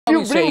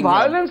you bring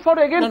violence for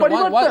again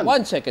Parivartan?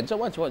 One second. So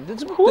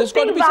there's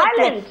got to be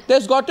violence?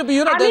 There's got to be,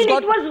 you know, it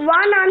was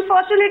one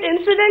unfortunate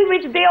incident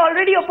which they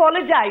already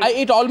apologized.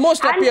 It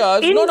almost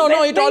appears.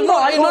 No. It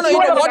almost. So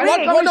you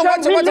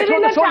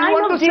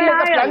want to say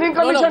the planning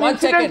commission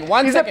incident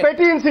is a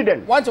petty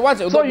incident?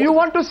 So you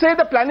want to say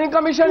the planning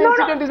commission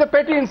incident is a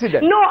petty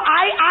incident? No,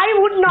 I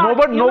would not.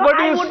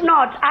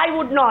 I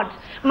would not.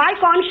 My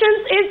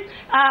conscience is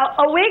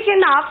awake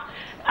enough.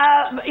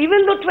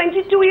 Even though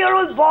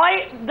 22-year-old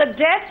boy, the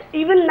death,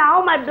 even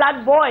now my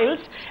blood boils,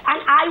 and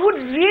I would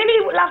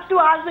really love to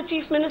ask the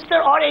Chief Minister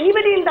or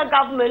anybody in the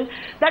government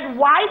that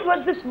why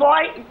was this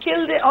boy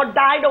killed or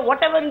died or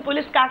whatever in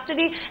police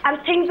custody, and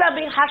things are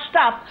being hushed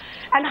up,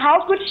 and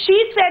how could she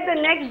say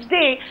the next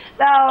day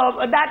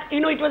that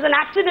it was an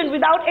accident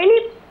without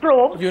any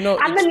probe,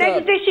 and the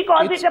next day she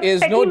calls it a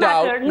petty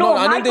matter. No,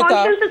 my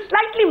conscience is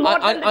slightly more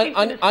than the Chief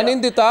Minister.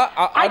 Anindita,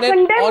 I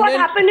condemn what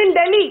happened in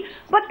Delhi,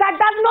 but that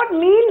does not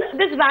mean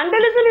this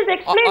vandalism is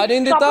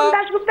explained. Swapan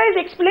Dasgupta is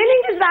explaining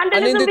this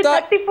vandalism with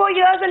 34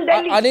 years in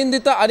Delhi.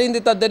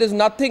 Anindita, there is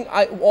nothing,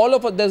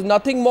 there's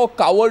nothing more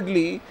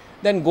cowardly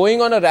than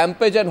going on a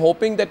rampage and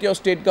hoping that your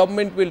state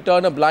government will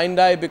turn a blind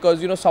eye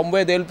because,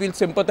 somewhere they'll feel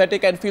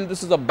sympathetic and feel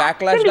this is a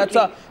backlash.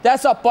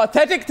 That's a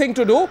pathetic thing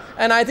to do,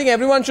 and I think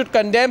everyone should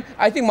condemn.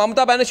 I think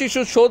Mamata Banerjee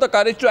should show the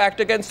courage to act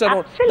against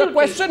terror. The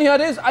question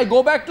here is, I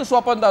go back to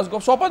Swapan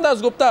Dasgupta. Swapan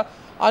Dasgupta,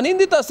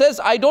 Anindita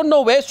says, I don't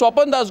know where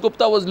Swapan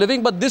Dasgupta was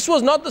living, but this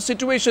was not the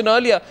situation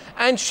earlier.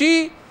 And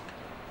she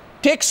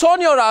takes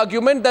on your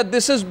argument that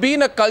this has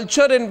been a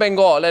culture in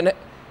Bengal and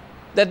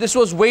that this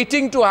was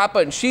waiting to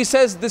happen. She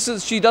says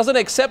she doesn't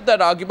accept that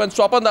argument.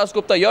 Swapan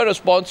Dasgupta, your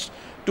response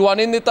to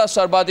Anindita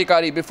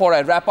Sarbadikari before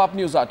I wrap up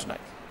Newshour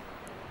tonight.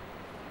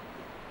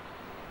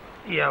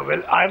 Yeah,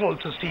 well, I've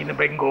also seen a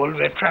Bengal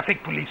where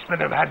traffic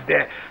policemen have had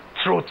their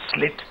throats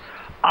slit.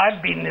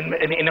 I've been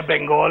in a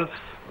Bengal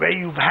where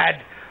you've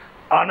had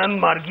Anand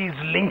Margi's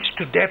lynched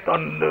to death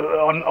on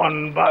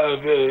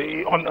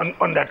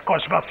that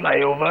Kosba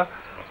flyover.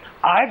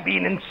 I've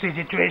been in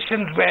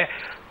situations where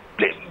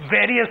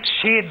various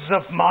shades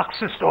of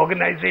Marxist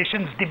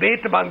organizations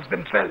debate amongst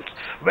themselves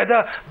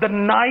whether the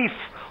knife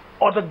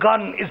or the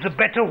gun is a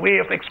better way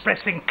of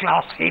expressing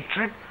class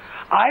hatred.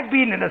 I've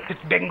been in a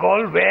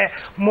Bengal where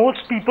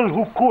most people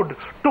who could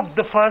took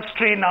the first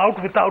train out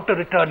without a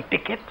return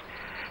ticket.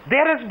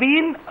 There has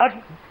been a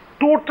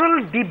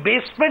total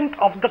debasement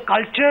of the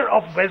culture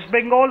of West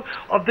Bengal,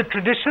 of the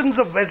traditions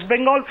of West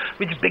Bengal,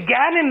 which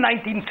began in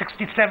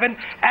 1967,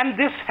 and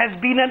this has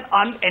been an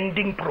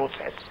unending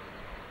process.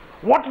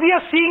 What we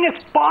are seeing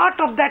is part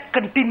of that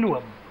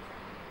continuum.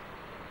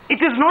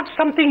 It is not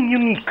something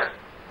unique.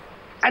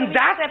 And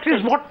that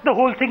is what the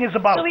whole thing is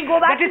about. So we go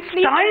back that it's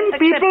time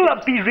people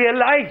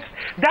realize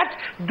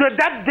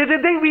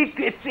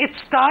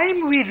it's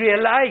time we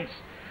realize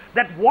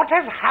that what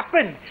has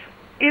happened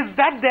is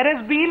that there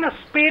has been a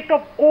spate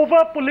of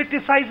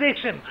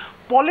over-politicization.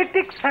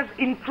 Politics has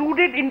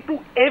intruded into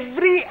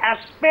every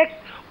aspect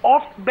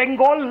of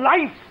Bengal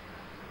life.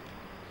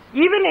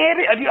 Even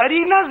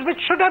arenas which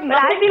should have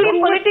nothing to do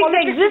with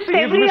politics.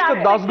 If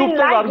Mr. Dasgupta's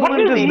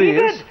argument is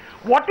this,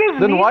 what is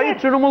then why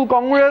Trinamool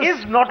Congress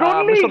is not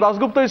only Mr.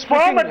 Dasgupta is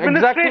speaking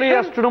exactly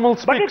as Trinamool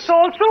speaks. But it's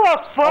also a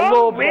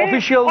firm way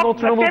official no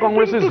Trinamool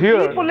Congress is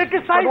here.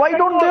 But why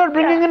don't they are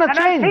bringing in a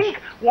change? I think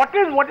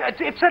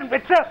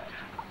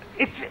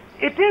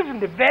it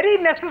is very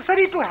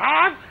necessary to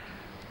have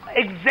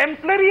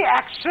exemplary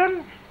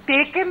action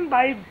taken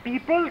by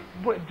people,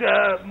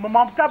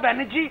 Mamata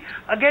Banerjee,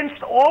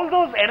 against all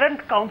those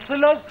errant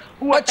councillors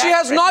who But she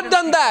has not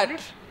done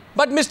that.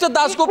 But Mr.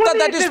 Dasgupta,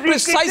 that is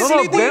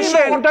precisely the issue.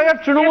 The entire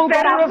Trinamool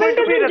Congress.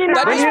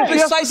 That is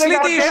precisely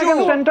the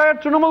issue. The entire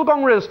Trinamool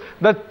Congress.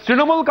 The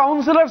Trinamool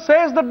councillor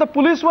says that the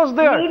police was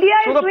there.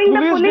 So the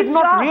police did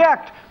not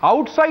react.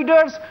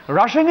 Outsiders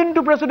rushing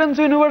into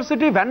Presidency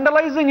University,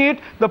 vandalizing it.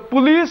 The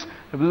police,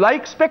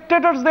 like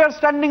spectators, they are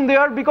standing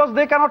there because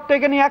they cannot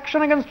take any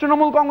action against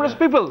Trinamool Congress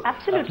people.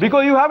 Absolutely.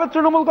 Because you have a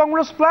Trinamool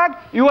Congress flag,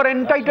 you are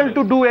entitled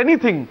to do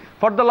anything.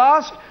 For the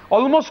last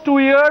almost 2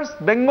 years,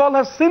 Bengal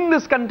has seen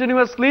this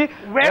continuously.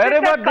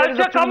 Wherever there is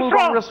a Trinamool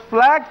Congress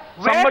flag,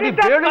 somebody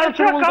bearing a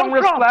Trinamool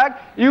Congress flag,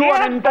 you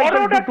are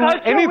entitled to do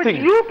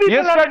anything.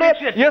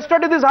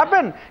 Yesterday this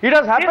happened. It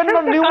has happened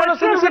on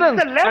numerous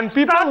incidents. And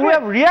people who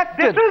have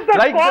reacted,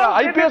 like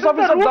the IPS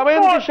officer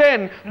Damayanti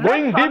Sen,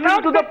 going deep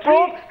into the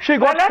probe, she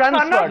got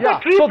transferred.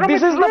 So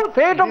this is the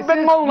fate of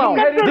Bengal now.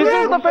 This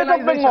is the fate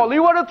of Bengal.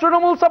 You are a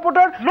Trinamool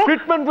supporter,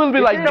 treatment will be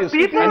like this.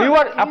 And you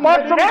are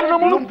apart from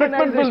Trinamool,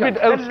 treatment will be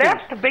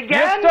elsewhere.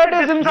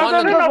 Yesterday's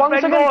incident is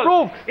once again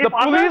proof. The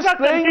police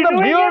playing the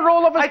mere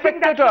role of a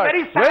spectator.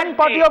 When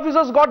party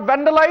officers got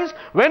vandalized,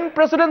 when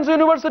Presidency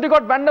University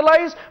got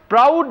vandalized,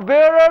 proud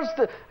bearers,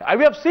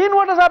 we have seen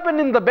what has happened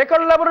in the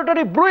Becker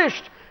Laboratory,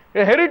 Bruised,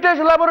 a heritage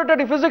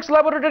laboratory, physics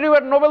laboratory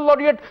where Nobel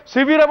laureate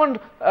C.V. Raman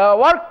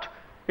worked.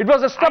 It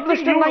was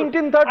established in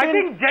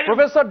 1913.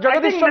 Professor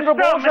Jagadish Chandra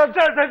Bose had...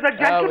 The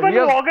gentleman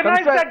who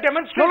organized that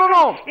demonstration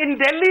in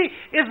Delhi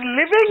is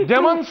living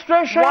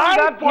demonstration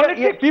that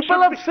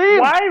people have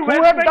seen.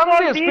 Who have done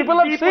this? People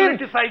have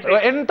seen.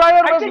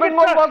 Entire West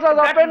Bengal what has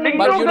happened. In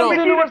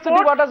University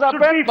what has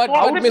happened. But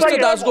Mr.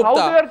 Dasgupta,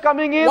 how they are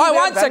coming in.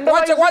 One second.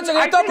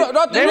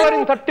 They were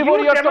in 34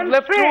 years of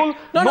left rule.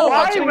 No,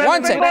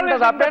 one second.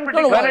 Has happened.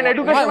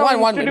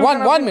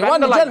 One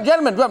minute.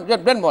 Gentlemen,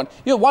 one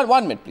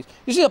minute, please.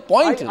 You see, the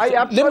point is... I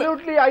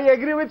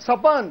agree with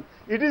Swapan.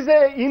 It is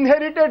a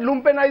inherited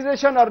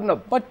lumpenization,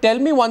 Arnab. But tell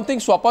me one thing,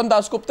 Swapan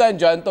Dasgupta and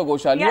Jayanta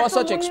Ghoshal, you are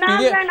such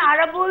experienced... Munnas and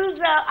Arabuls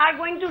are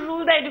going to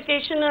rule the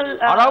educational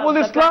Arabul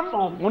Islam,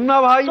 platform.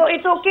 Munna Bhai. So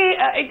it's okay,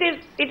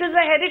 it is a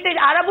heritage.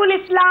 Arabul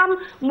Islam,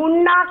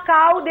 Munna,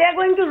 Cow, they are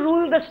going to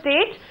rule the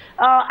state.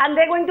 And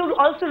they're going to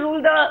also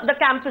rule the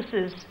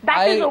campuses.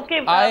 That is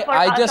okay for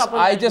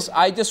I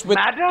just with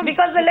Madam,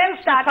 because the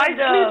left started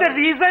precisely the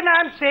reason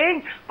I'm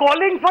saying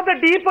calling for the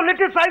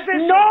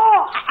depoliticization.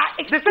 No,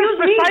 excuse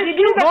me.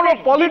 No,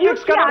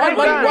 politics cannot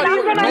be done.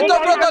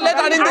 Let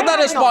Anindita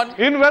respond.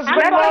 In West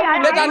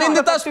Bengal, let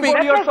Anindita speak.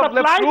 Let us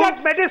apply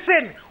that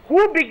medicine. Who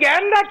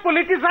began that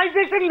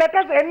politicization? Let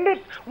us end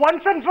it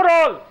once and for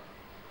all.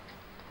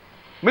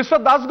 Mr.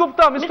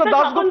 Dasgupta,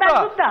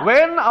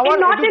 when our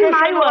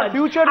education, our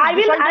future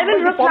is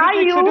decided by the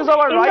politics, it is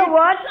our right. In the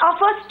words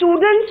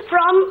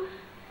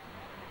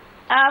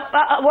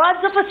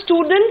of a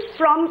student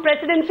from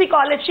Presidency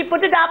College, she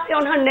put it up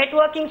on her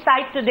networking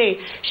site today.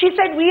 She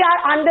said, we are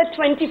under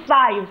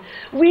 25.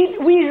 We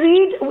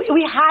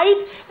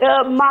hide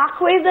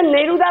Marquez and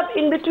Neruda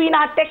in between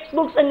our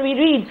textbooks and we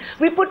read.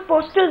 We put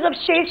posters of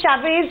Che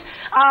Chavez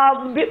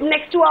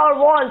next to our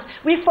walls.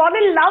 We fall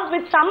in love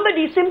with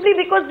somebody simply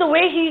because the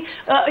way he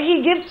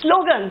gives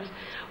slogans.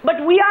 But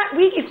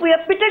if we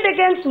are pitted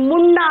against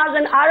Munnas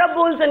and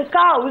Arabuls and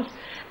cows,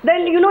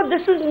 then, you know,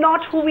 this is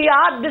not who we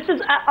are. This is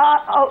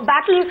a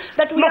battle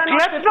that we are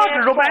not prepared for. Let's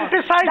not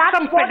romanticize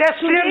some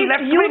pedestrian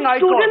left-wing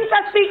icons. Students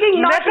are speaking,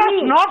 not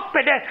me.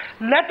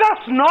 Let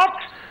us not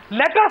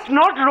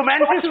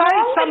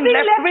romanticize some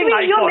left-wing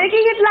icons. You're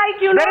making it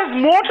like, you know... There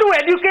is more to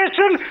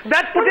education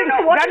than putting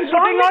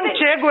on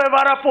Che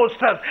Guevara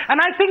posters. And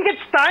I think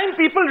it's time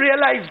people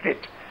realized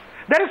it.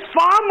 There is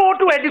far more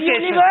to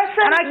education.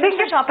 And I think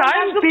it's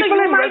time people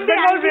in West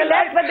Bengal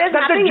realize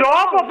that the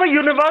job of a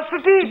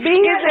university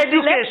is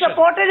education.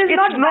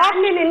 It's not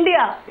in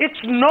India.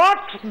 It's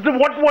not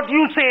what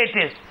you say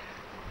it is.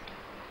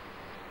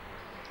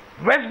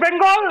 West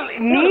Bengal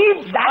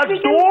needs a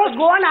dose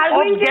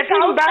of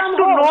getting back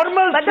to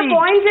normalcy. But the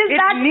point is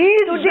that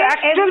today,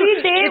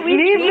 every day, we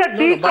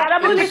see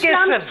Arabul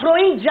Islam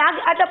throwing jug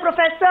at a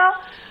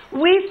professor.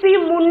 We see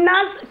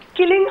Munnas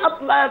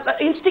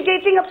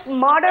instigating a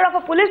murder of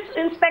a police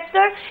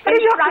inspector.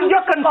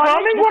 You're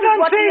confirming what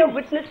I'm saying. We are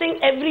witnessing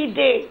every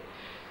day.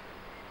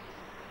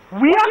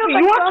 You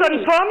are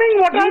confirming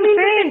what I'm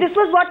saying. This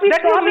was what we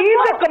saw. That you need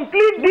a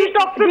complete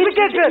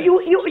detoxification.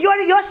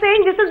 You're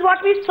saying this is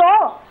what we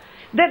saw.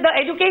 That the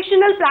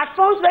educational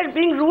platforms were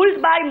being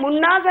ruled by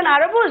Munnas and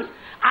Arabuls.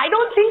 I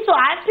don't think so.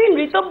 I've seen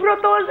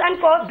Ritobrotos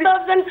and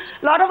Kaustubs and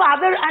a lot of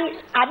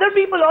other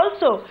people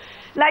also.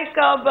 Like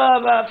from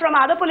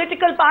other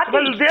political parties.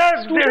 Well,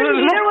 student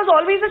leader was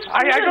always a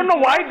student. I don't know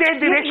why they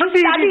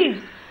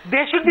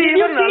should be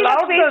even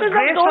allowed the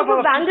grace of a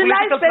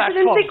political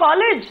Presidency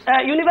College,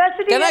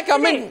 University. Can I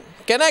come in?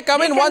 Can I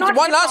come in?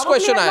 One last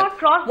question I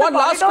have. One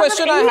last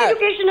question I have.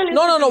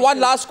 No. One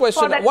last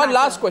question. One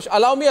last question.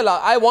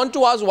 I want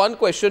to ask one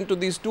question to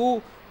these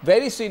two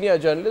very senior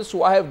journalists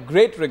who I have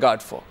great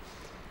regard for.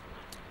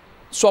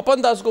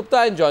 Swapan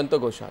Dasgupta and Jayanta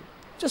Ghoshal.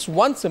 Just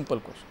one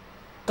simple question.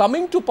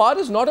 Coming to power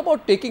is not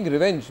about taking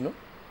revenge, no?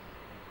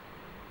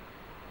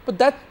 But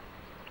that...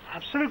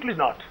 Absolutely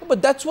not.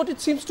 But that's what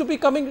it seems to be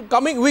coming. We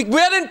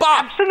are in power.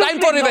 Absolutely time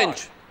for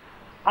revenge.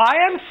 I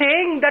am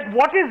saying that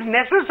what is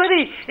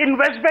necessary in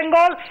West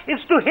Bengal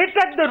is to hit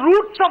at the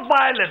roots of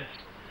violence.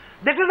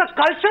 This is a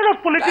culture of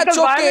political violence.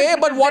 That's okay,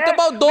 but what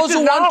about those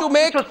who want to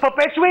make the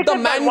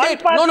mandate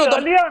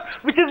earlier,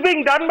 which is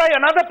being done by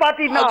another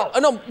party now.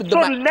 So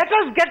let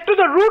us get to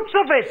the roots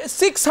of it.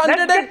 600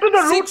 Let's get to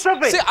the roots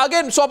of it. See,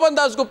 again, Swapan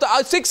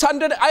Dasgupta,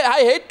 600, I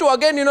hate to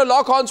again,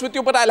 lock horns with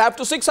you, but I'll have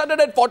to.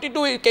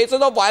 642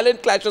 cases of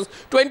violent clashes.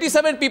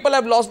 27 people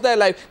have lost their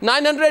life.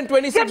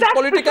 926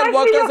 political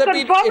workers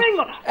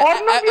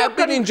have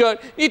been injured.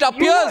 It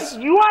appears...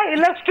 You are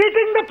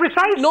illustrating the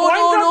precise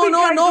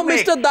point No,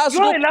 Mr.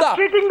 Dasgupta.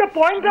 Illustrating the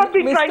point of the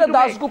Mr.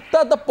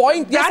 Dasgupta, the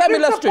point, yes, I'm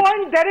illustrating. That is the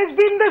point. There has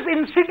been this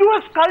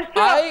insidious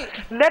culture.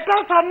 Let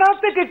us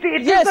unearth it.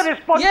 It is the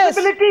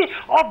responsibility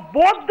of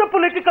both the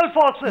political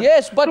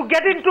forces to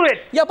get into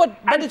it. Yeah, but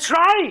and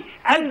try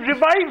and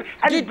revive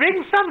and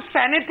bring some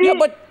sanity. Yeah,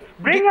 but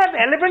bring an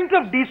element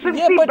of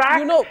decency back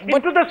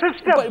into the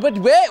system. But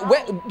where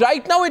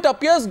right now it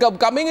appears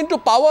coming into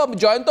power,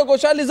 Jayanta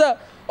Ghoshal is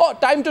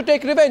time to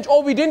take revenge.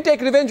 We didn't take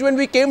revenge when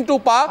we came to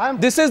power.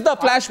 This is the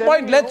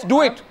flashpoint. Let's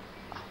do it.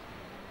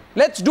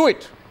 Let's do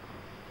it.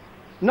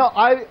 No,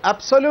 I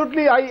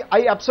absolutely.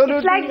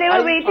 It's like they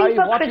were waiting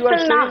for what you are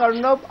saying,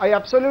 Arnab, I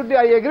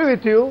agree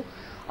with you.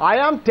 I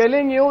am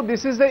telling you,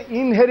 this is the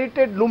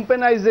inherited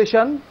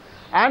lumpenization,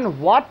 and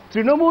what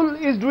Trinamool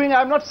is doing,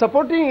 I am not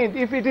supporting it.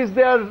 If it is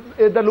there,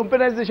 the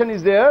lumpenization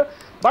is there.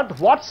 But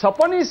what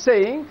Sapan is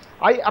saying,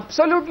 I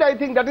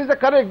think that is the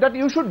correct, that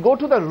you should go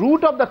to the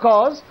root of the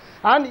cause,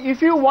 and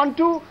if you want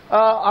to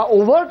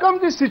overcome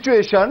this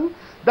situation,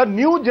 the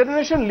new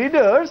generation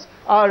leaders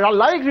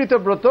like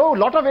Ritabrato,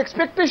 lot of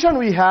expectation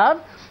we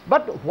have,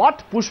 but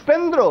what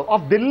Pushpendra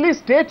of Delhi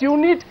state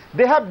unit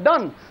they have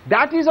done,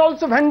 that is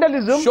also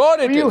vandalism. Sure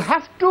it you is.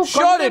 have to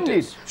sure condemn it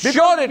is. because,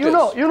 sure it is.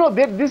 You know,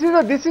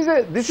 this is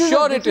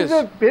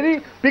a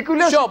very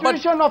peculiar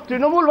situation of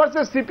Trinamool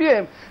versus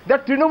CPM.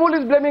 That Trinamool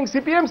is blaming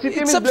CPM,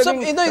 CPM is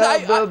blaming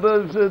CPM.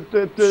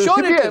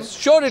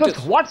 Sure it is.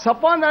 What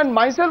Sapan and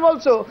myself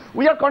also,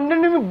 we are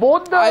condemning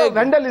both the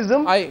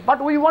vandalism,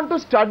 but we want to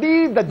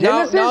study the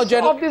genesis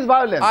of this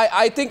violence.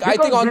 I think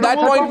on that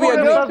point we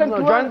agree.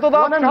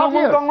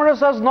 Trinamool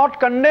Congress has not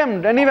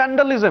condemned any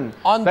vandalism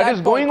that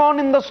is going on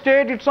in the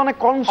state. It's on a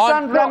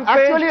constant rampage.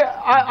 Actually,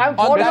 I'm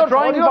for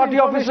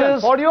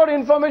your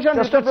information,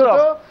 Mr.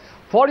 Prato.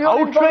 For your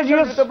information,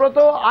 Mr.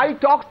 Prato, I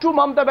talked to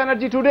Mamata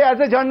Banerjee today as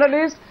a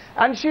journalist,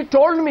 and she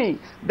told me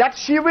that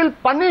she will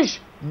punish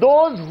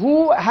those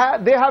who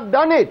they have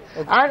done it,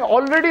 and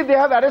already they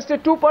have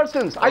arrested 2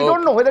 persons. I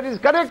don't know whether it is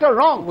correct or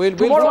wrong.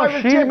 Tomorrow I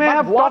will check. May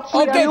have talked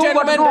to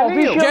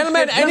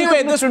gentlemen,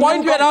 anyway, this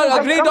point we are all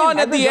agreed on.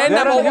 At the end,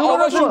 I'm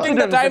overshooting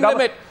the time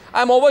limit.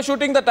 I'm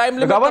overshooting the time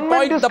limit.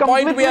 The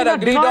point we are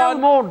agreed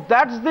on.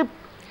 That's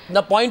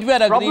the point we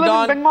are agreed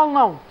on. Bengal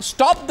now.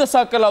 Stop the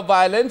circle of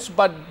violence,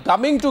 but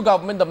coming to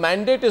government, the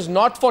mandate is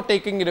not for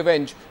taking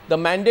revenge. The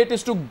mandate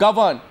is to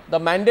govern. The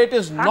mandate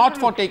is not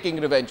for taking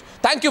revenge.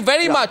 Thank you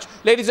very much,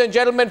 ladies and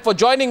gentlemen, for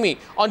joining me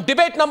on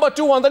debate number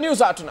 2 on the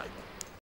Newshour tonight.